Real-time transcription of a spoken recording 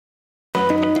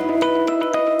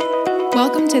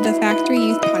Welcome to the Factory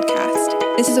Youth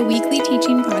Podcast. This is a weekly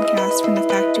teaching podcast from the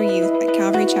Factory Youth at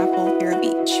Calvary Chapel, Vero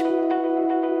Beach.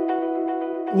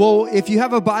 Well, if you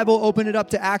have a Bible, open it up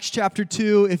to Acts chapter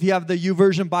 2. If you have the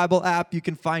YouVersion Bible app, you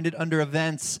can find it under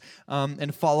events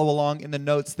and follow along in the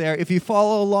notes there. If you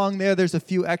follow along there, there's a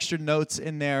few extra notes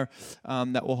in there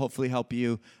that will hopefully help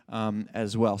you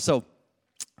as well. So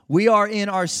we are in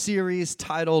our series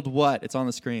titled what? It's on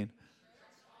the screen.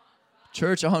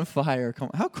 Church on Fire. Come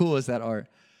on. How cool is that art?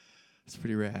 It's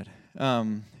pretty rad.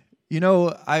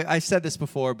 I said this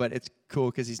before, but it's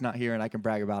cool because he's not here and I can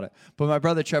brag about it. But my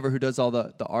brother Trevor, who does all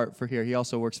the art for here, he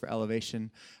also works for Elevation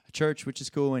Church, which is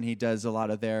cool, and he does a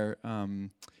lot of their,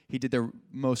 he did their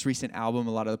most recent album,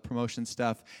 a lot of the promotion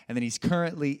stuff, and then he's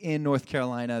currently in North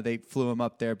Carolina. They flew him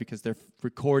up there because they're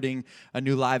recording a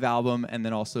new live album and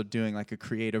then also doing like a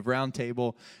creative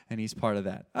roundtable, and he's part of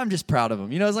that. I'm just proud of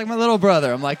him. You know, it's like my little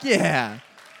brother. I'm like, yeah,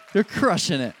 they're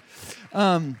crushing it.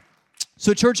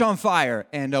 So Church on Fire,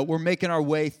 and we're making our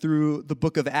way through the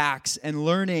book of Acts and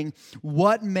learning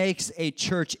what makes a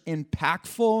church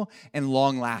impactful and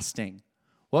long-lasting.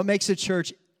 What makes a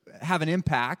church have an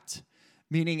impact,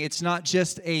 meaning it's not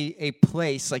just a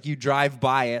place, like you drive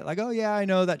by it, like, oh yeah, I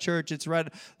know that church, it's right,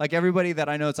 like everybody that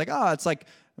I know, it's like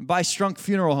by Strunk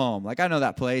Funeral Home, like I know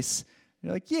that place.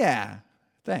 You're like, yeah.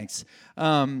 Thanks.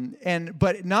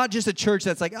 But not just a church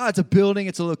that's like, it's a building,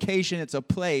 it's a location, it's a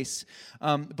place,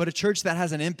 but a church that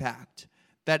has an impact,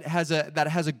 that has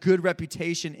a good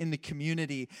reputation in the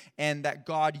community, and that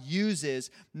God uses,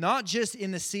 not just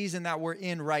in the season that we're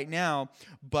in right now,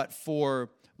 but for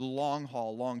long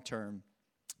haul, long term.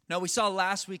 Now, we saw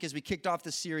last week as we kicked off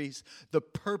the series, the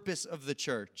purpose of the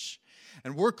church.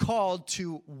 And we're called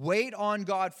to wait on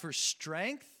God for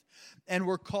strength, and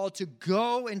we're called to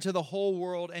go into the whole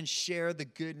world and share the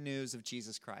good news of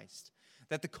Jesus Christ.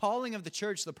 That the calling of the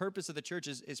church, the purpose of the church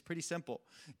is pretty simple.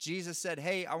 Jesus said,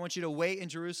 hey, I want you to wait in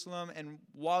Jerusalem, and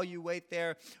while you wait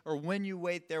there, or when you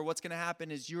wait there, what's going to happen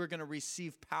is you are going to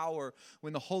receive power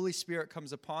when the Holy Spirit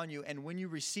comes upon you. And when you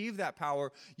receive that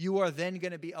power, you are then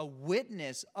going to be a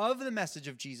witness of the message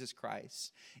of Jesus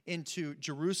Christ into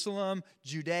Jerusalem,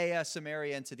 Judea,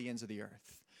 Samaria, and to the ends of the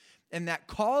earth. And that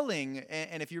calling,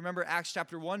 and if you remember, Acts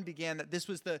chapter 1 began that these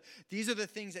are the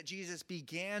things that Jesus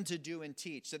began to do and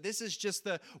teach. So this is just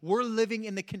we're living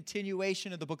in the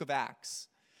continuation of the book of Acts.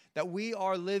 That we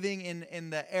are living in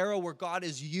the era where God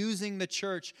is using the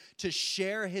church to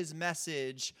share his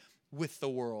message with the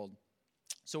world.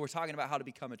 So we're talking about how to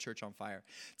become a church on fire.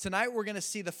 Tonight we're going to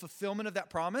see the fulfillment of that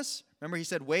promise. Remember, he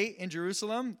said, wait in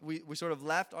Jerusalem. We sort of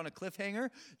left on a cliffhanger.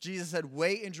 Jesus said,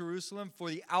 wait in Jerusalem for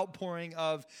the outpouring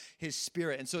of his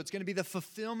Spirit. And so it's going to be the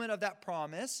fulfillment of that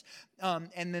promise,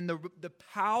 and then the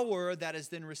power that is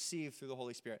then received through the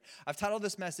Holy Spirit. I've titled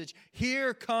this message,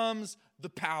 Here Comes the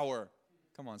Power.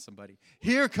 Come on, somebody.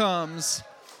 Here comes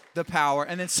the power.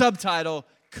 And then subtitle,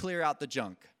 Clear Out the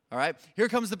Junk. All right? Here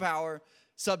comes the power.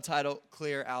 Subtitle,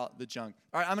 Clear Out the Junk.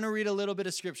 All right, I'm going to read a little bit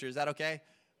of scripture. Is that okay?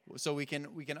 So we can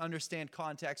understand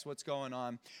context, what's going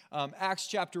on. Acts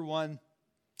chapter 1,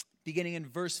 beginning in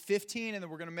verse 15, and then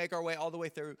we're going to make our way all the way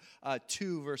through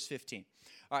to verse 15.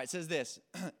 All right, it says this.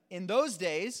 In those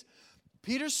days,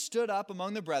 Peter stood up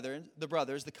among the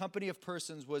brothers. The company of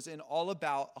persons was in all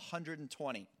about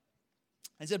 120.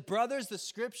 And said, brothers, the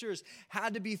scriptures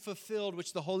had to be fulfilled,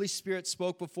 which the Holy Spirit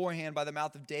spoke beforehand by the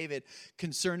mouth of David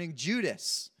concerning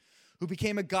Judas, who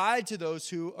became a guide to those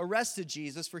who arrested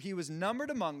Jesus, for he was numbered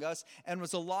among us and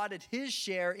was allotted his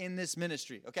share in this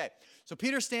ministry. Okay, so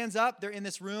Peter stands up. They're in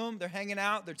this room. They're hanging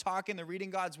out. They're talking. They're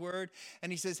reading God's word.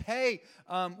 And he says, hey,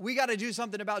 we got to do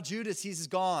something about Judas. He's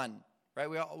gone. Right?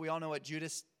 We all know what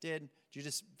Judas did.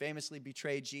 Judas famously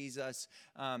betrayed Jesus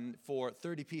for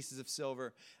 30 pieces of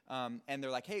silver. And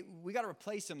they're like, hey, we got to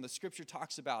replace him. The scripture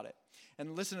talks about it.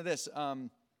 And listen to this.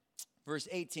 Verse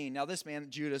 18. Now this man,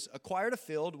 Judas, acquired a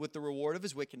field with the reward of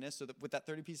his wickedness, so that with that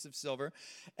 30 pieces of silver.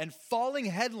 And falling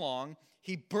headlong,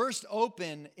 he burst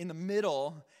open in the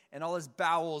middle, and all his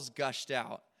bowels gushed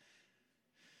out.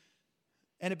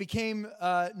 And it became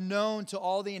known to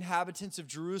all the inhabitants of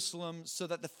Jerusalem, so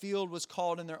that the field was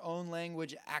called in their own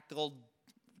language,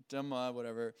 Akeldama,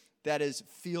 whatever. That is,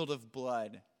 field of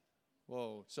blood.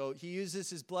 Whoa. So he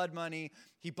uses his blood money.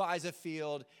 He buys a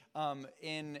field.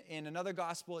 In another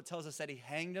gospel, it tells us that he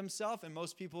hanged himself. And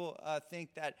most people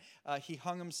think that he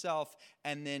hung himself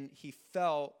and then he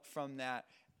fell from that.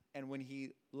 And when he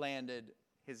landed,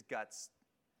 his guts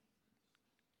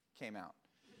came out.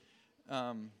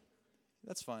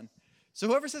 That's fun. So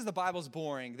whoever says the Bible's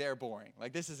boring, they're boring.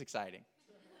 Like, this is exciting.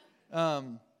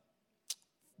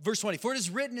 Verse 20, for it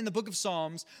is written in the book of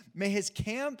Psalms, may his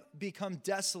camp become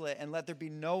desolate and let there be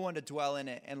no one to dwell in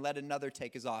it and let another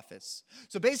take his office.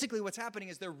 So basically what's happening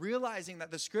is they're realizing that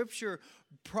the scripture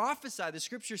prophesied, the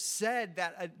scripture said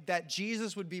that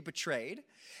Jesus would be betrayed.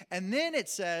 And then it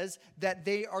says that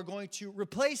they are going to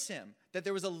replace him. That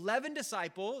there was 11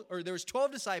 disciples, or there was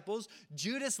 12 disciples,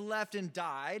 Judas left and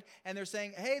died. And they're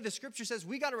saying, hey, the scripture says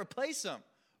we got to replace him.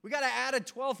 We got to add a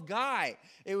 12th guy.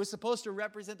 It was supposed to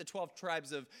represent the 12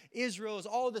 tribes of Israel. It was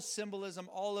all the symbolism,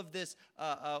 all of this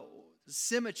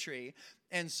symmetry.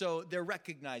 And so they're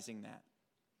recognizing that.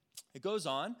 It goes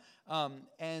on,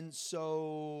 and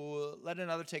so let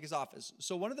another take his office.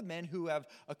 So one of the men who have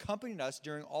accompanied us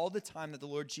during all the time that the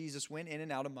Lord Jesus went in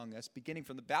and out among us, beginning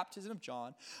from the baptism of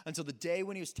John until the day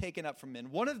when he was taken up from men,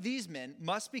 one of these men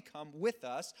must become with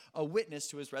us a witness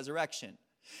to his resurrection.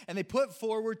 And they put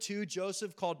forward to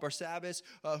Joseph, called Barsabbas,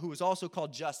 who was also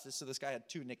called Justus, so this guy had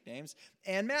two nicknames,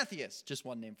 and Matthias, just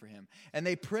one name for him. And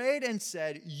they prayed and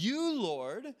said, you,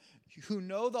 Lord, who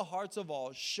know the hearts of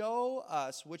all, show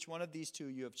us which one of these two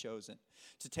you have chosen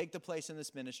to take the place in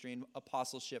this ministry and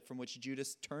apostleship from which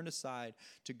Judas turned aside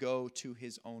to go to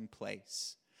his own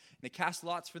place. And they cast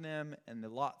lots for them, and the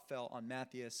lot fell on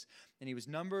Matthias, and he was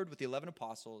numbered with the 11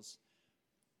 apostles.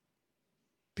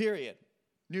 Period.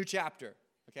 New chapter.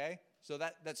 Okay, so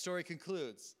that story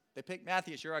concludes. They picked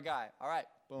Matthias, you're our guy. All right,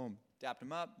 boom, dapped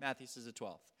him up. Matthias is a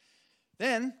 12th.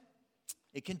 Then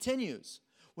it continues.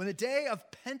 When the day of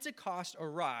Pentecost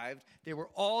arrived, they were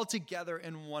all together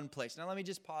in one place. Now let me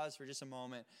just pause for just a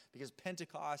moment, because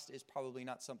Pentecost is probably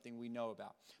not something we know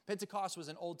about. Pentecost was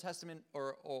an Old Testament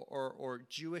or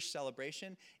Jewish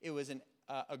celebration. It was an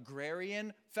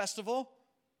agrarian festival,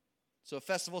 so a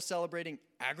festival celebrating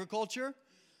agriculture.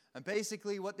 And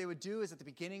basically what they would do is at the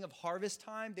beginning of harvest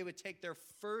time, they would take their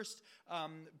first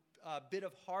bit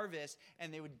of harvest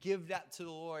and they would give that to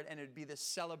the Lord, and it would be the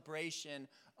celebration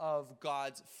of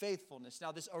God's faithfulness.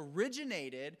 Now this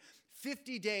originated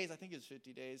 50 days, I think it was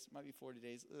 50 days, it might be 40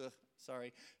 days,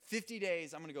 50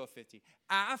 days, I'm going to go with 50,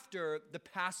 after the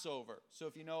Passover. So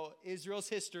if you know Israel's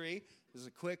history, this is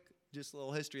a quick, just a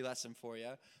little history lesson for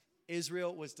you.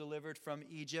 Israel was delivered from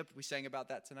Egypt. We sang about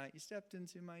that tonight. You stepped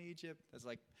into my Egypt. That's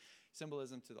like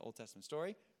symbolism to the Old Testament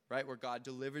story, right? Where God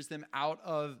delivers them out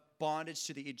of bondage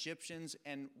to the Egyptians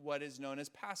and what is known as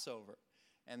Passover.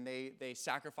 And they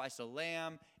sacrificed a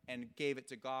lamb and gave it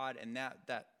to God, and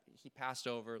that he passed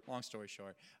over. Long story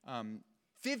short.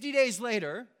 50 days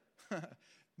later,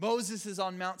 Moses is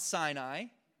on Mount Sinai.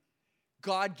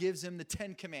 God gives him the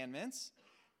 10 Commandments,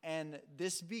 and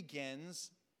this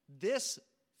begins this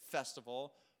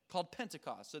festival called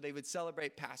Pentecost. So they would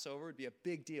celebrate Passover. It would be a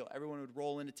big deal. Everyone would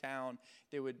roll into town.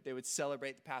 They would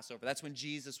celebrate the Passover. That's when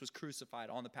Jesus was crucified,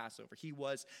 on the Passover. He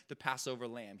was the Passover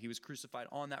lamb. He was crucified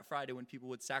on that Friday when people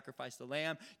would sacrifice the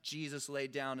lamb. Jesus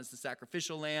laid down as the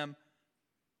sacrificial lamb.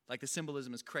 Like, the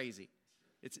symbolism is crazy.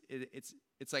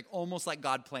 It's like almost like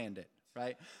God planned it,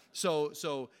 right?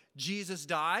 So Jesus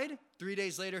died. 3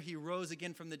 days later, he rose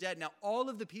again from the dead. Now, all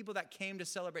of the people that came to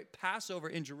celebrate Passover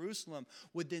in Jerusalem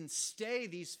would then stay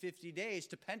these 50 days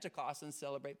to Pentecost and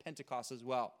celebrate Pentecost as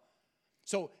well.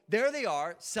 So there they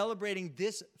are, celebrating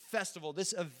this festival,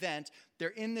 this event. They're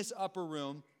in this upper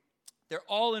room. They're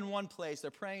all in one place. They're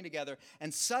praying together.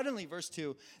 And suddenly, verse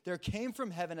 2, there came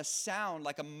from heaven a sound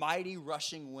like a mighty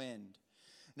rushing wind,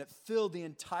 and it filled the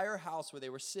entire house where they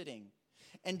were sitting.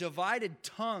 And divided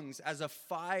tongues as a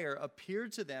fire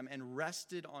appeared to them and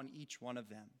rested on each one of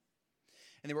them.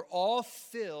 And they were all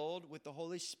filled with the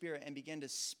Holy Spirit and began to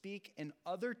speak in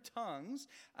other tongues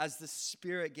as the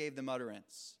Spirit gave them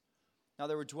utterance. Now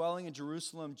there were dwelling in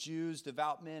Jerusalem Jews,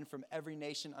 devout men from every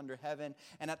nation under heaven.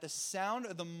 And at the sound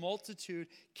of the multitude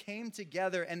came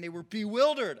together, and they were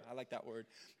bewildered. I like that word.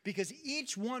 Because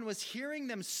each one was hearing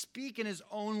them speak in his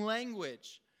own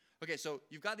language. Okay, so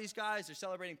you've got these guys, they're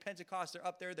celebrating Pentecost, they're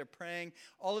up there, they're praying.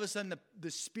 All of a sudden, the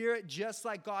Spirit, just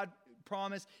like God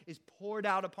promised, is poured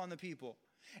out upon the people.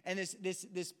 And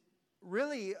this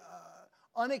really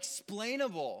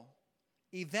unexplainable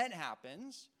event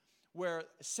happens, where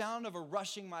sound of a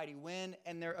rushing mighty wind,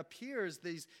 and there appears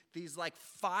these like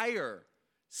fire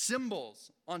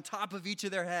symbols on top of each of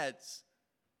their heads.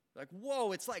 Like,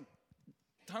 whoa, it's like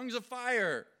tongues of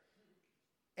fire.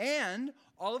 And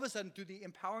all of a sudden, through the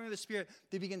empowering of the Spirit,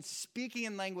 they begin speaking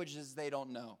in languages they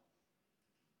don't know.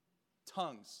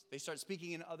 Tongues. They start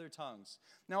speaking in other tongues.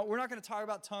 Now, we're not going to talk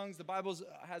about tongues. The Bible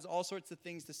has all sorts of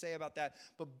things to say about that.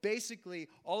 But basically,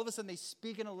 all of a sudden, they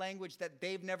speak in a language that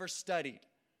they've never studied.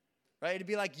 Right? It'd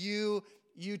be like you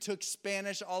took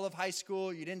Spanish all of high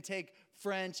school. You didn't take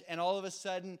French. And all of a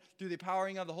sudden, through the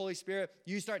empowering of the Holy Spirit,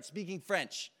 you start speaking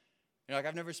French. You're like,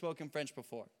 I've never spoken French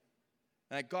before.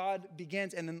 And like God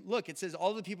begins, and then look, it says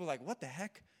all the people are like, what the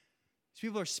heck? These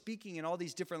people are speaking in all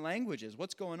these different languages.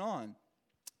 What's going on?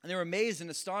 And they were amazed and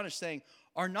astonished, saying,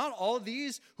 are not all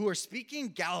these who are speaking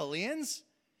Galileans?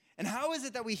 And how is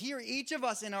it that we hear each of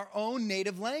us in our own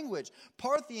native language?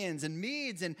 Parthians and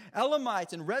Medes and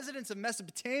Elamites and residents of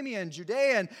Mesopotamia and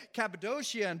Judea and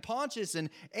Cappadocia and Pontus and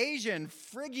Asia and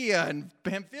Phrygia and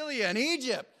Pamphylia and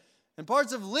Egypt and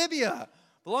parts of Libya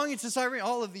belonging to Cyrene,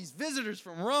 all of these visitors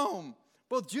from Rome,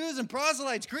 both Jews and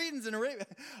proselytes, Cretans and Arabians.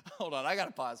 Hold on, I got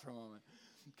to pause for a moment.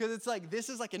 Because it's like, this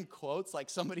is like in quotes, like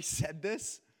somebody said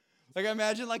this. Like I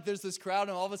imagine like there's this crowd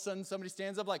and all of a sudden somebody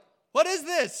stands up like, what is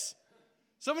this?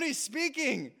 Somebody's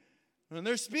speaking. And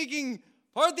they're speaking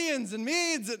Parthians and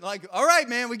Medes. And like, all right,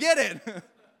 man, we get it.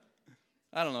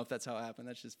 I don't know if that's how it happened.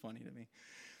 That's just funny to me.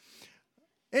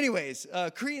 Anyways,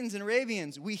 Cretans and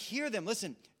Arabians, we hear them,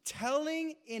 listen,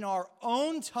 telling in our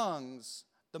own tongues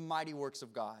the mighty works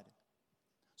of God.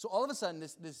 So all of a sudden,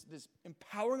 this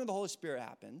empowering of the Holy Spirit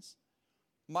happens.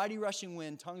 Mighty rushing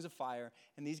wind, tongues of fire,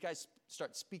 and these guys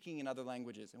start speaking in other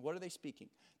languages. And what are they speaking?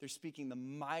 They're speaking the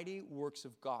mighty works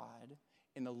of God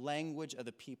in the language of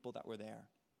the people that were there.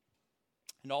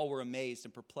 And all were amazed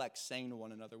and perplexed, saying to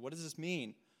one another, what does this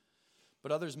mean?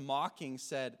 But others mocking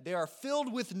said, they are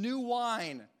filled with new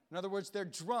wine. In other words, they're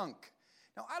drunk.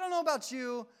 Now, I don't know about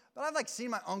you, but I've like seen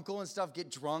my uncle and stuff get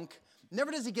drunk.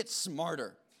 Never does he get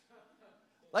smarter.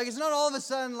 Like it's not all of a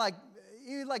sudden like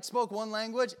he like spoke one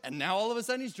language and now all of a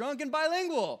sudden he's drunk and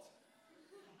bilingual.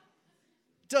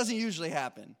 Doesn't usually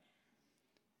happen.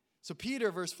 So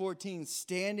Peter, verse 14,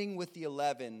 standing with the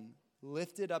 11,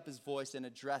 lifted up his voice and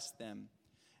addressed them.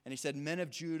 And he said, men of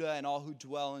Judah and all who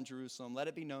dwell in Jerusalem, let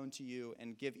it be known to you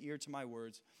and give ear to my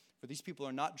words. For these people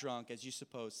are not drunk, as you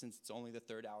suppose, since it's only the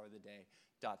third hour of the day. ...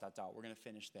 We're going to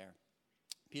finish there.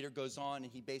 Peter goes on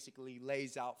and he basically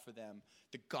lays out for them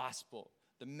the gospel,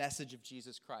 the message of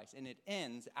Jesus Christ. And it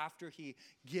ends, after he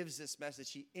gives this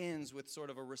message, he ends with sort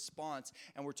of a response.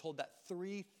 And we're told that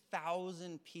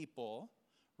 3,000 people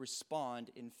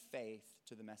respond in faith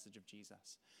to the message of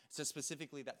Jesus. It says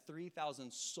specifically that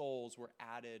 3,000 souls were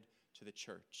added to the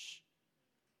church.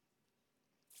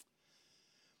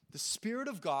 The Spirit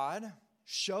of God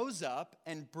shows up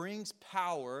and brings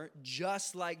power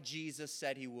just like Jesus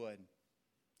said he would.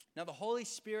 Now, the Holy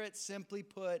Spirit, simply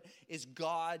put, is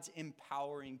God's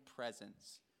empowering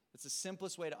presence. It's the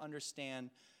simplest way to understand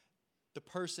the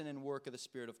person and work of the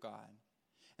Spirit of God.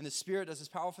 And the Spirit does this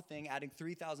powerful thing, adding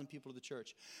 3,000 people to the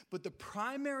church. But the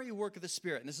primary work of the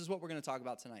Spirit, and this is what we're going to talk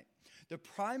about tonight, the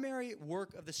primary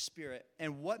work of the Spirit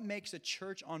and what makes a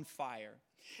church on fire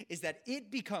is that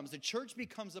the church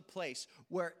becomes a place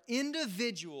where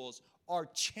individuals are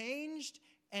changed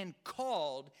and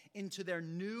called into their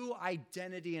new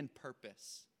identity and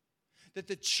purpose. That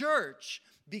the church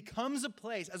becomes a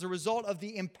place, as a result of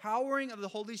the empowering of the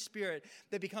Holy Spirit,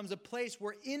 that becomes a place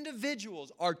where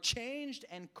individuals are changed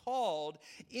and called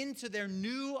into their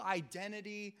new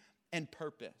identity and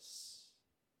purpose.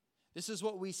 This is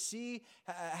what we see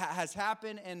has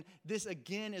happened, and this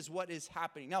again is what is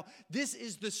happening. Now, this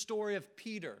is the story of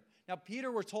Peter. Now, Peter,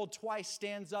 we're told twice,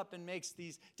 stands up and makes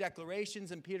these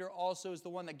declarations, and Peter also is the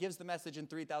one that gives the message, and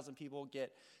 3,000 people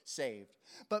get saved.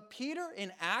 But Peter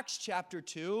in Acts chapter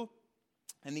 2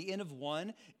 and the end of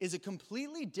 1 is a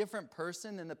completely different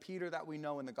person than the Peter that we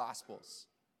know in the Gospels.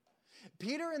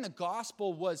 Peter in the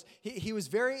Gospel was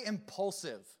very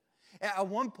impulsive. At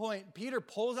one point, Peter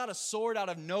pulls out a sword out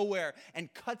of nowhere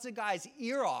and cuts a guy's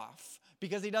ear off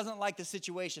because he doesn't like the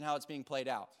situation, how it's being played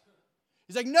out.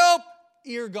 He's like, nope,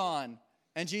 ear gone.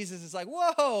 And Jesus is like,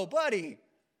 whoa, buddy,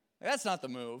 that's not the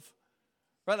move.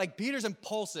 Right? Like Peter's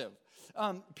impulsive.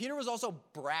 Peter was also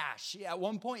brash. At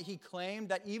one point, he claimed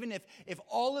that even if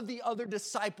all of the other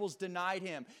disciples denied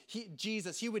him, he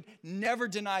would never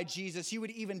deny Jesus. He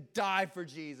would even die for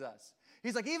Jesus.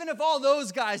 He's like, even if all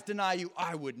those guys deny you,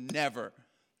 I would never.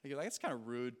 You're like, that's kind of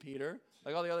rude, Peter.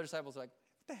 Like all the other disciples are like,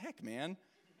 what the heck, man?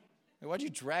 Like, why'd you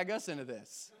drag us into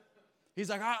this? He's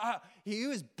like, he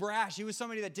was brash. He was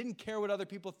somebody that didn't care what other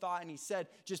people thought, and he said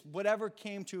just whatever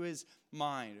came to his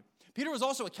mind. Peter was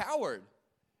also a coward.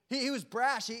 He was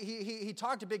brash. He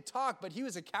talked a big talk, but he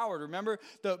was a coward. Remember,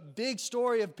 the big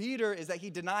story of Peter is that he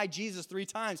denied Jesus 3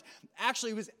 times.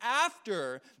 Actually, it was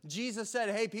after Jesus said,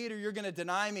 hey, Peter, you're going to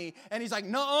deny me. And he's like,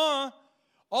 nuh-uh.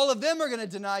 All of them are going to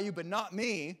deny you, but not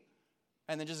me.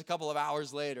 And then just a couple of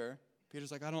hours later,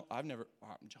 Peter's like,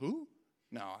 who?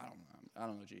 No, I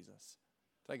don't know Jesus.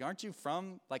 It's like, aren't you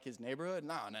from like his neighborhood?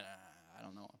 No, I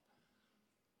don't know him.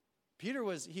 Peter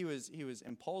was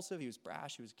impulsive, he was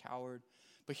brash, he was a coward.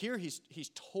 But here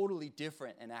he's totally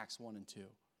different in Acts 1 and 2.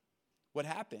 What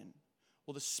happened?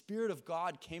 Well, the Spirit of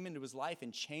God came into his life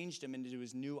and changed him into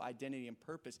his new identity and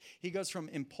purpose. He goes from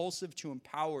impulsive to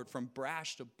empowered, from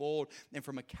brash to bold, and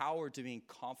from a coward to being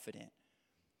confident.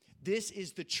 This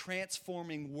is the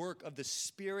transforming work of the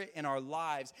Spirit in our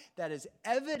lives that is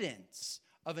evidence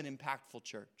of an impactful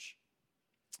church.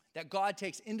 That God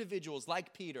takes individuals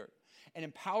like Peter and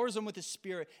empowers them with the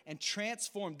Spirit and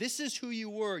transforms. This is who you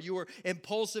were. You were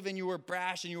impulsive and you were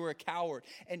brash and you were a coward.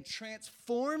 And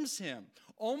transforms him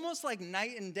almost like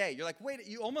night and day. You're like, wait,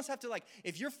 you almost have to like,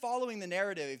 if you're following the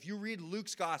narrative, if you read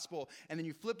Luke's gospel and then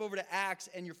you flip over to Acts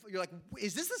and you're like,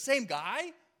 is this the same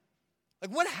guy?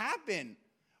 Like, what happened?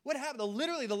 What happened?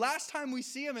 Literally, the last time we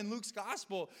see him in Luke's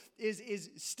gospel is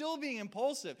still being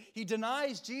impulsive. He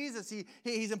denies Jesus.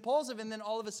 He's impulsive, and then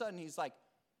all of a sudden he's like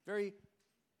very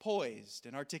poised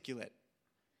and articulate.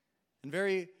 And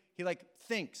he like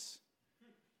thinks.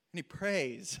 And he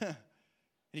prays. And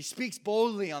he speaks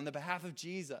boldly on the behalf of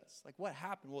Jesus. Like, what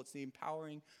happened? Well, it's the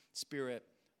empowering Spirit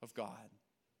of God.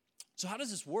 So how does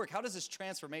this work? How does this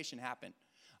transformation happen?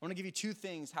 I want to give you two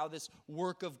things how this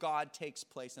work of God takes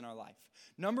place in our life.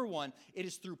 Number one, it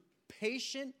is through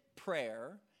patient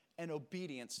prayer and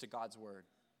obedience to God's word.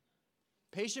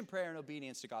 Patient prayer and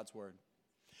obedience to God's word.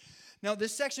 Now,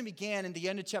 this section began in the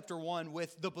end of chapter 1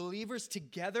 with the believers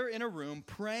together in a room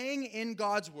praying in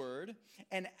God's word.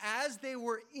 And as they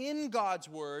were in God's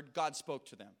word, God spoke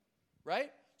to them,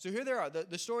 right? So here they are.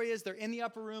 The story is they're in the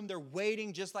upper room. They're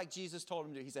waiting just like Jesus told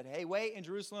them to. He said, hey, wait in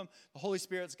Jerusalem. The Holy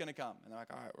Spirit's going to come. And they're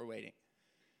like, all right, we're waiting.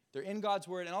 They're in God's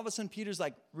word. And all of a sudden, Peter's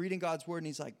like reading God's word. And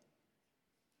he's like,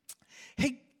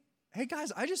 hey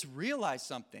guys, I just realized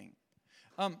something.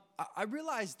 I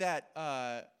realized that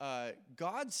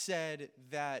God said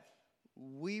that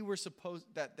we were supposed,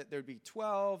 that there'd be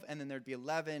 12, and then there'd be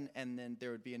 11, and then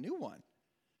there would be a new one.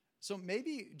 So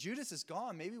maybe Judas is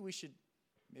gone. Maybe we should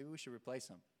replace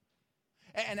him.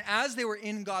 And as they were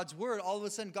in God's word, all of a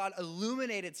sudden God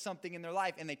illuminated something in their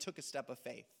life and they took a step of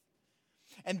faith.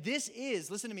 And this is,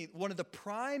 listen to me, one of the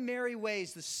primary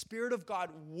ways the Spirit of God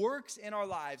works in our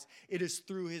lives. It is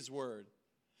through his word.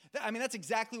 I mean, that's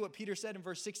exactly what Peter said in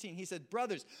verse 16. He said,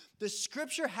 brothers, the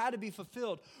scripture had to be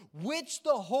fulfilled, which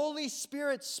the Holy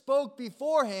Spirit spoke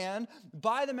beforehand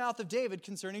by the mouth of David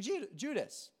concerning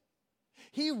Judas.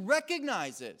 He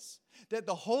recognizes that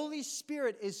the Holy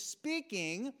Spirit is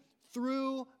speaking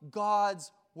through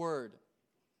God's word.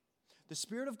 The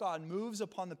Spirit of God moves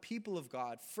upon the people of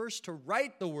God first to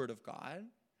write the word of God,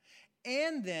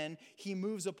 and then he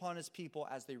moves upon his people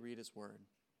as they read his word.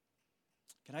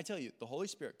 Can I tell you, the Holy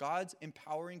Spirit, God's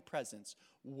empowering presence,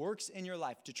 works in your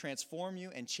life to transform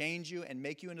you and change you and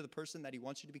make you into the person that he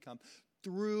wants you to become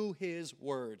through his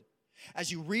word.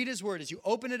 As you read his word, as you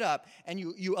open it up and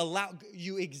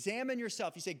you examine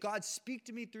yourself, you say, God, speak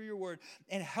to me through your word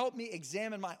and help me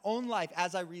examine my own life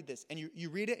as I read this. And you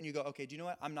read it and you go, okay, do you know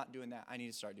what? I'm not doing that. I need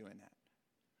to start doing that.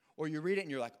 Or you read it and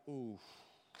you're like, ooh,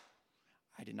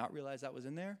 I did not realize that was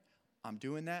in there. I'm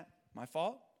doing that. My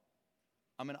fault.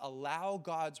 I'm going to allow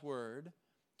God's word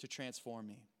to transform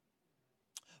me.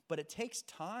 But it takes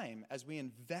time as we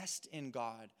invest in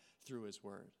God through his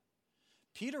word.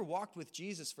 Peter walked with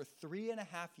Jesus for 3.5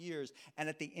 years, and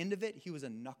at the end of it, he was a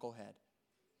knucklehead.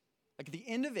 Like at the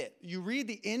end of it, you read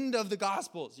the end of the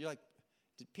Gospels, you're like,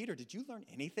 Peter, did you learn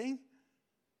anything?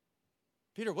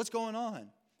 Peter, what's going on?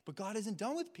 But God isn't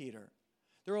done with Peter.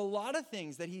 There are a lot of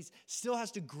things that he still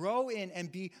has to grow in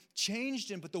and be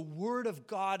changed in, but the word of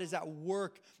God is at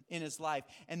work in his life.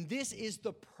 And this is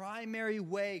the primary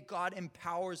way God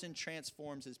empowers and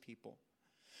transforms his people.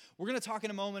 We're going to talk in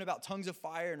a moment about tongues of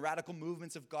fire and radical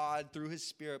movements of God through his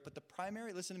Spirit. But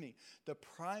listen to me, the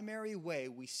primary way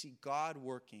we see God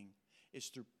working is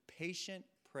through patient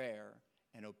prayer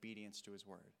and obedience to his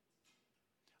word.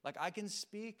 Like I can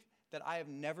speak that I have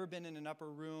never been in an upper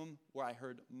room where I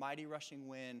heard mighty rushing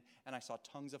wind and I saw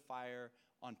tongues of fire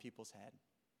on people's head.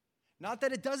 Not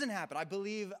that it doesn't happen. I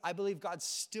believe God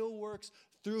still works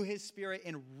through his Spirit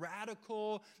in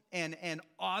radical and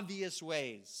obvious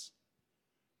ways.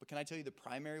 But can I tell you the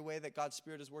primary way that God's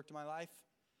Spirit has worked in my life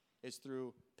is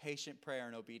through patient prayer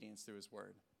and obedience through his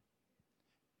word.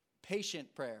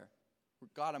 Patient prayer.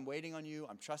 God, I'm waiting on you.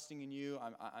 I'm trusting in you.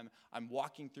 I'm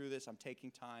walking through this. I'm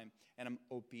taking time, and I'm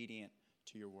obedient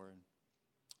to your word.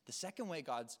 The second way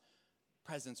God's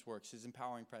presence works, his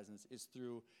empowering presence, is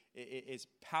through is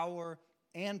power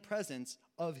and presence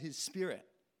of his Spirit.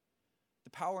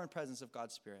 The power and presence of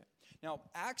God's Spirit. Now,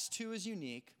 Acts 2 is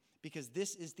unique because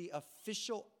this is the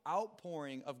official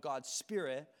outpouring of God's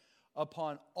Spirit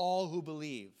upon all who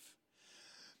believe.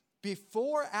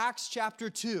 Before Acts chapter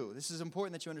 2, this is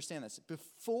important that you understand this.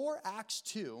 Before Acts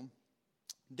 2,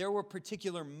 there were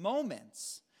particular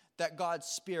moments that God's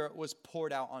Spirit was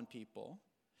poured out on people,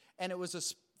 and it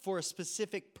was for a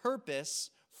specific purpose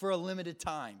for a limited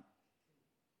time.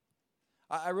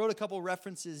 I wrote a couple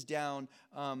references down,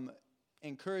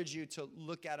 encourage you to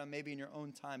look at them maybe in your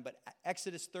own time, but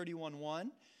Exodus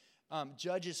 31:1,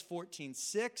 Judges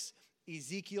 14:6,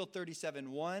 Ezekiel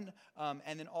 37:1,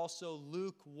 and then also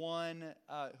Luke 1.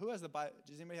 Who has the Bible?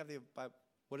 Does anybody have the Bible?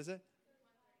 What is it?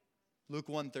 Luke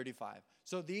 1:35.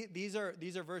 So these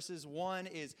are verses. One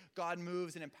is God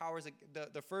moves and empowers.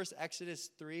 The first Exodus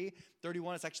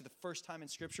 3:31 is actually the first time in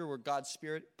Scripture where God's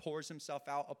Spirit pours himself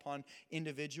out upon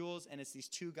individuals. And it's these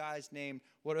two guys named,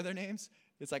 what are their names?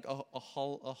 It's like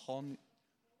Aholiel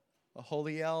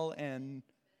and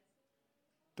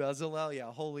Bezalel.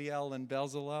 Yeah, Aholiel and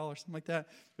Bezalel or something like that.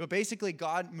 But basically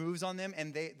God moves on them,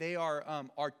 and they are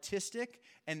artistic,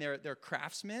 and they're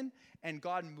craftsmen. And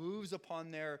God moves upon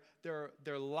their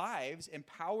lives,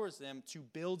 empowers them to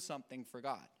build something for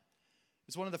God.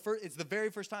 It's the very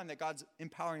first time that God's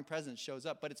empowering presence shows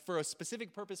up, but it's for a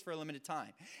specific purpose for a limited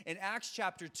time. In Acts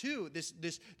chapter 2, this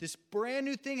brand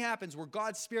new thing happens where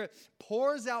God's Spirit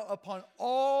pours out upon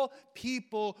all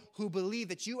people who believe,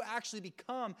 that you actually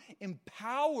become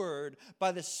empowered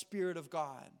by the Spirit of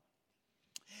God.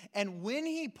 And when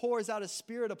he pours out his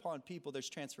Spirit upon people, there's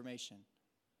transformation.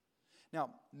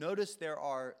 Now, notice there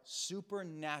are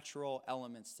supernatural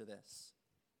elements to this.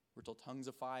 We're told tongues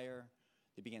of fire.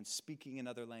 They began speaking in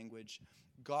other language.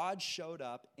 God showed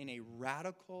up in a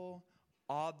radical,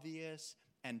 obvious,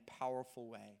 and powerful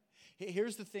way.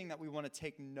 Here's the thing that we want to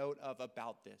take note of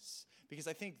about this, because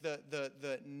I think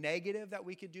the negative that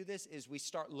we could do this is we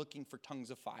start looking for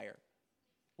tongues of fire,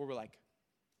 where we're like,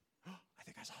 oh, I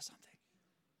think I saw something.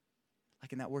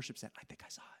 Like in that worship set, I think I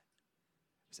saw it.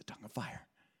 It was a tongue of fire.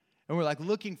 And we're like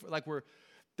looking for, like we're,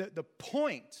 the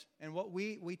point and what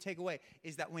we take away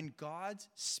is that when God's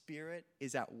Spirit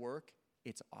is at work,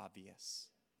 it's obvious.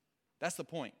 That's the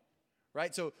point,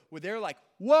 right? So when they're like,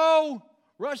 whoa,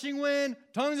 rushing wind,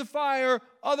 tongues of fire,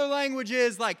 other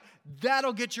languages, like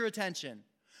that'll get your attention.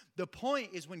 The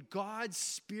point is when God's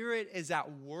Spirit is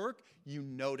at work, you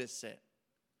notice it.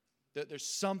 There's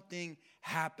something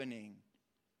happening.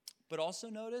 But also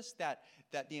notice that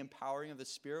the empowering of the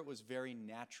Spirit was very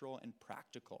natural and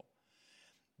practical.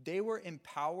 They were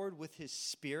empowered with his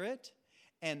Spirit,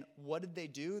 and what did they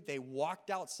do? They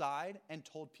walked outside and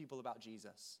told people about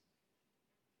Jesus.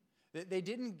 They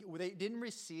didn't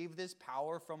receive this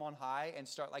power from on high and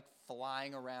start like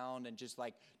flying around and just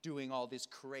like doing all this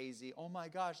crazy, oh my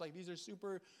gosh, like these are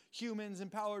superhumans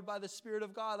empowered by the Spirit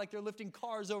of God, like they're lifting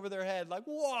cars over their head, like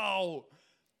whoa.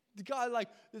 God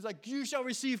is like, you shall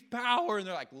receive power, and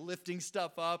they're like lifting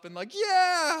stuff up and like,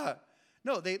 yeah.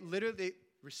 No, they literally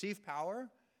received power.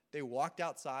 They walked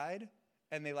outside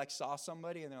and they like saw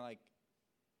somebody and they're like,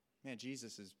 man,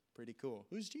 Jesus is pretty cool.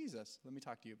 Who's Jesus? Let me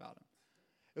talk to you about him.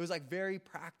 It was like very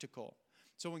practical.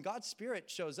 So when God's Spirit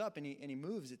shows up and he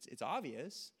moves, it's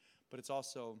obvious, but it's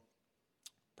also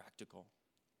practical.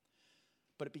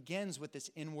 But it begins with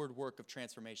this inward work of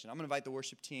transformation. I'm going to invite the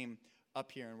worship team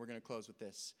up here and we're going to close with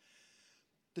this.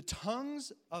 The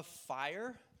tongues of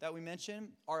fire that we mentioned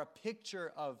are a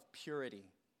picture of purity.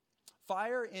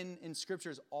 Fire in Scripture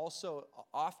is also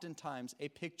oftentimes a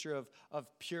picture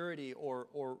of purity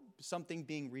or something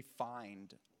being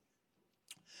refined.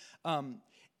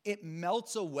 It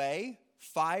melts away,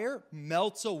 fire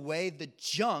melts away the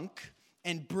junk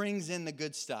and brings in the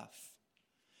good stuff.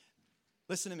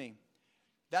 Listen to me.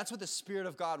 That's what the Spirit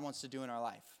of God wants to do in our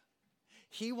life.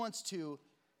 He wants to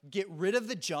get rid of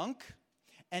the junk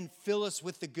and fill us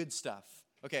with the good stuff.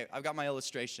 Okay, I've got my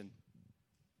illustration.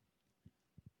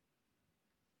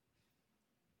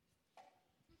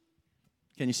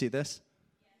 Can you see this?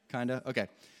 Kinda? Okay.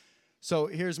 So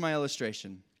here's my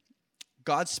illustration.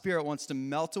 God's Spirit wants to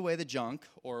melt away the junk,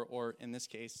 or in this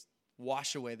case,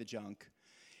 wash away the junk,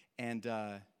 and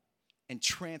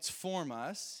transform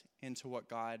us into what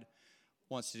God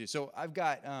wants to do. So I've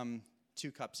got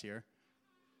 2 cups here.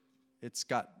 It's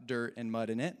got dirt and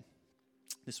mud in it.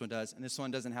 This one does, and this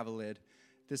one doesn't have a lid.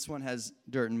 This one has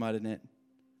dirt and mud in it,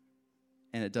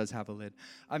 and it does have a lid.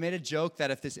 I made a joke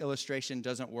that if this illustration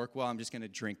doesn't work well, I'm just going to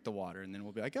drink the water, and then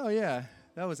we'll be like, oh, yeah,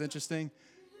 that was interesting.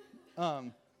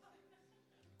 But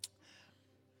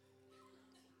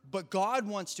God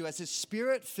wants to, as his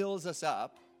Spirit fills us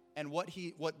up, and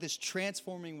what this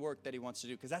transforming work that he wants to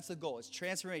do, because that's the goal, it's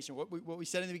transformation. What we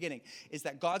said in the beginning is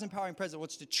that God's empowering presence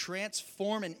wants to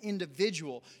transform an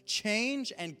individual,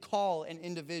 change and call an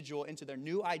individual into their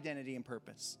new identity and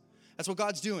purpose. That's what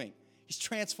God's doing. He's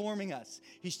transforming us.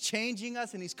 He's changing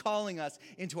us, and he's calling us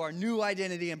into our new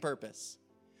identity and purpose.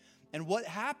 And what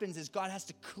happens is God has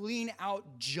to clean out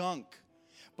junk.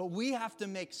 But we have to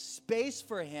make space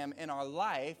for him in our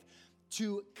life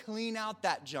to clean out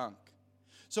that junk.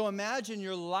 So imagine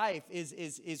your life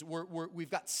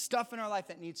we've got stuff in our life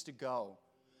that needs to go.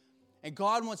 And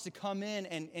God wants to come in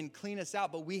and clean us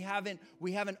out, but we haven't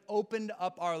opened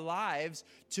up our lives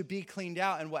to be cleaned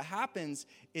out. And what happens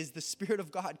is the Spirit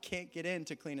of God can't get in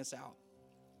to clean us out.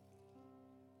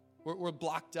 We're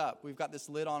blocked up. We've got this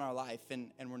lid on our life,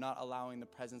 and we're not allowing the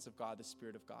presence of God, the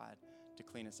Spirit of God, to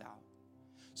clean us out.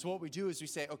 So what we do is we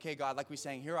say, okay, God, like we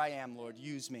sang, here I am, Lord,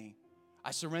 use me.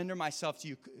 I surrender myself to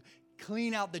you.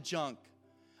 Clean out the junk.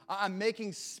 I'm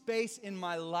making space in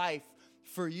my life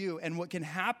for you. And what can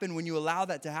happen when you allow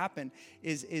that to happen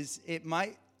is it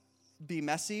might be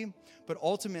messy, but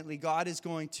ultimately God is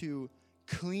going to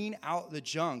clean out the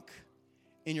junk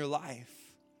in your life.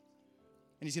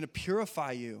 And he's going to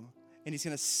purify you. And he's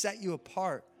going to set you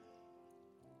apart.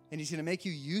 And he's going to make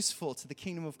you useful to the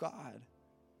kingdom of God.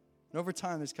 And over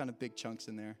time, there's kind of big chunks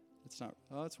in there.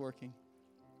 It's working.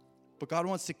 But God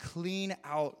wants to clean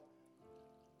out.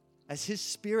 As his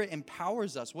Spirit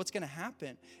empowers us, what's going to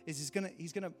happen is he's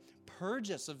going to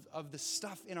purge us of the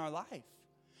stuff in our life.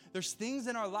 There's things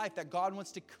in our life that God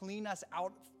wants to clean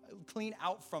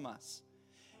out from us.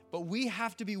 But we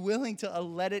have to be willing to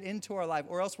let it into our life,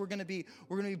 or else we're going to be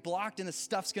blocked and the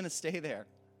stuff's going to stay there.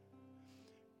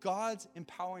 God's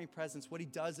empowering presence, what he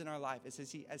does in our life is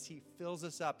as he fills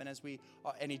us up,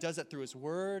 and he does that through his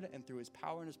word and through his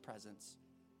power and his presence.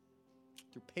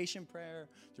 Through patient prayer,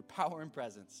 through power and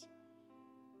presence.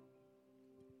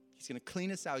 He's going to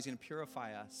clean us out. He's going to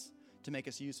purify us to make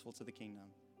us useful to the kingdom.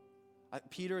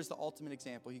 Peter is the ultimate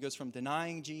example. He goes from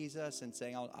denying Jesus and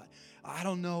saying, I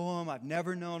don't know him. I've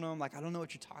never known him. Like, I don't know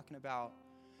what you're talking about,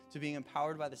 to being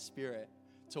empowered by the Spirit,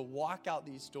 to walk out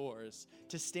these doors,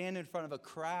 to stand in front of a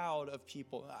crowd of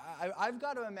people. I've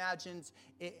got to imagine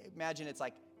it's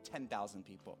like 10,000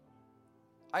 people.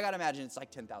 I got to imagine it's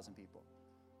like 10,000 people.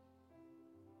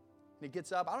 And he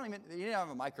gets up. He didn't have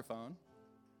a microphone.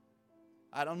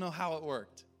 I don't know how it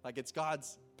worked. Like, it's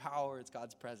God's power. It's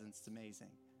God's presence. It's amazing.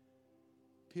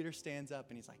 Peter stands up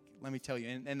and he's like, let me tell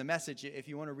you. And the message, if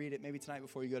you want to read it, maybe tonight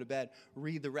before you go to bed,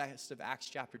 read the rest of Acts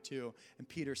chapter 2 and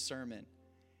Peter's sermon.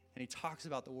 And he talks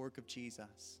about the work of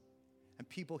Jesus. And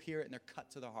people hear it and they're cut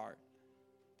to the heart.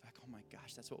 They're like, oh my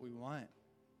gosh, that's what we want.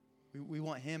 We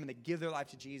want him. And they give their life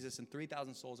to Jesus and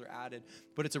 3,000 souls are added.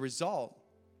 But it's a result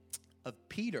of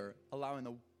Peter allowing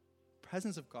the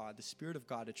presence of God, the Spirit of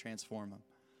God, to transform him.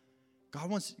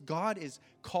 God is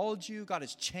called you, God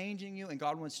is changing you, and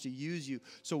God wants to use you.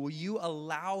 So will you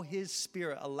allow his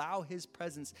Spirit, allow his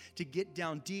presence to get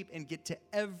down deep and get to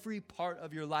every part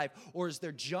of your life? Or is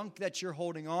there junk that you're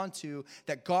holding on to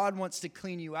that God wants to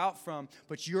clean you out from,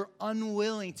 but you're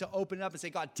unwilling to open it up and say,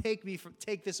 God,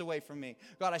 take this away from me.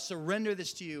 God, I surrender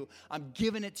this to you. I'm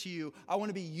giving it to you. I want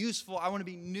to be useful. I want to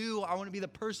be new. I want to be the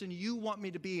person you want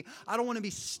me to be. I don't want to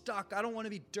be stuck. I don't want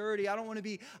to be dirty. I want to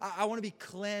be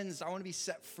cleansed. I want to be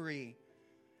set free.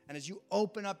 And as you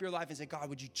open up your life and say, God,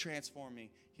 would you transform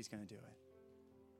me? He's going to do it.